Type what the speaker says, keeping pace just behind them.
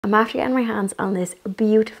I'm after getting my hands on this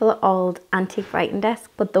beautiful old antique writing desk,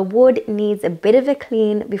 but the wood needs a bit of a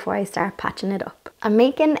clean before I start patching it up. I'm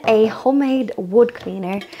making a homemade wood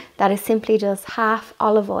cleaner that is simply just half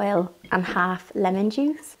olive oil and half lemon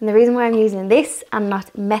juice. And the reason why I'm using this and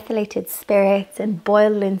not methylated spirits and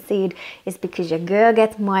boiled linseed is because your girl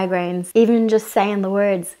gets migraines. Even just saying the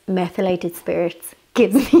words methylated spirits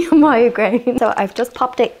gives me a migraine. So I've just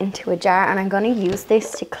popped it into a jar and I'm going to use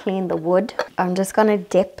this to clean the wood. I'm just going to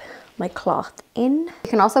dip my cloth in. You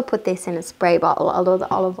can also put this in a spray bottle, although the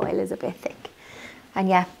olive oil is a bit thick. And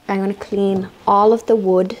yeah, I'm going to clean all of the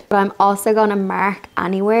wood, but I'm also going to mark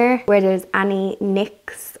anywhere where there's any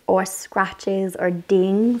nicks or scratches or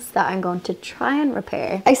dings that I'm going to try and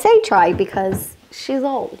repair. I say try because she's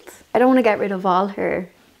old. I don't want to get rid of all her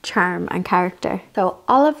charm and character. So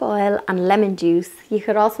olive oil and lemon juice. You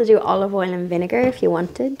could also do olive oil and vinegar if you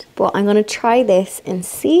wanted, but I'm going to try this and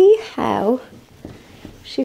see how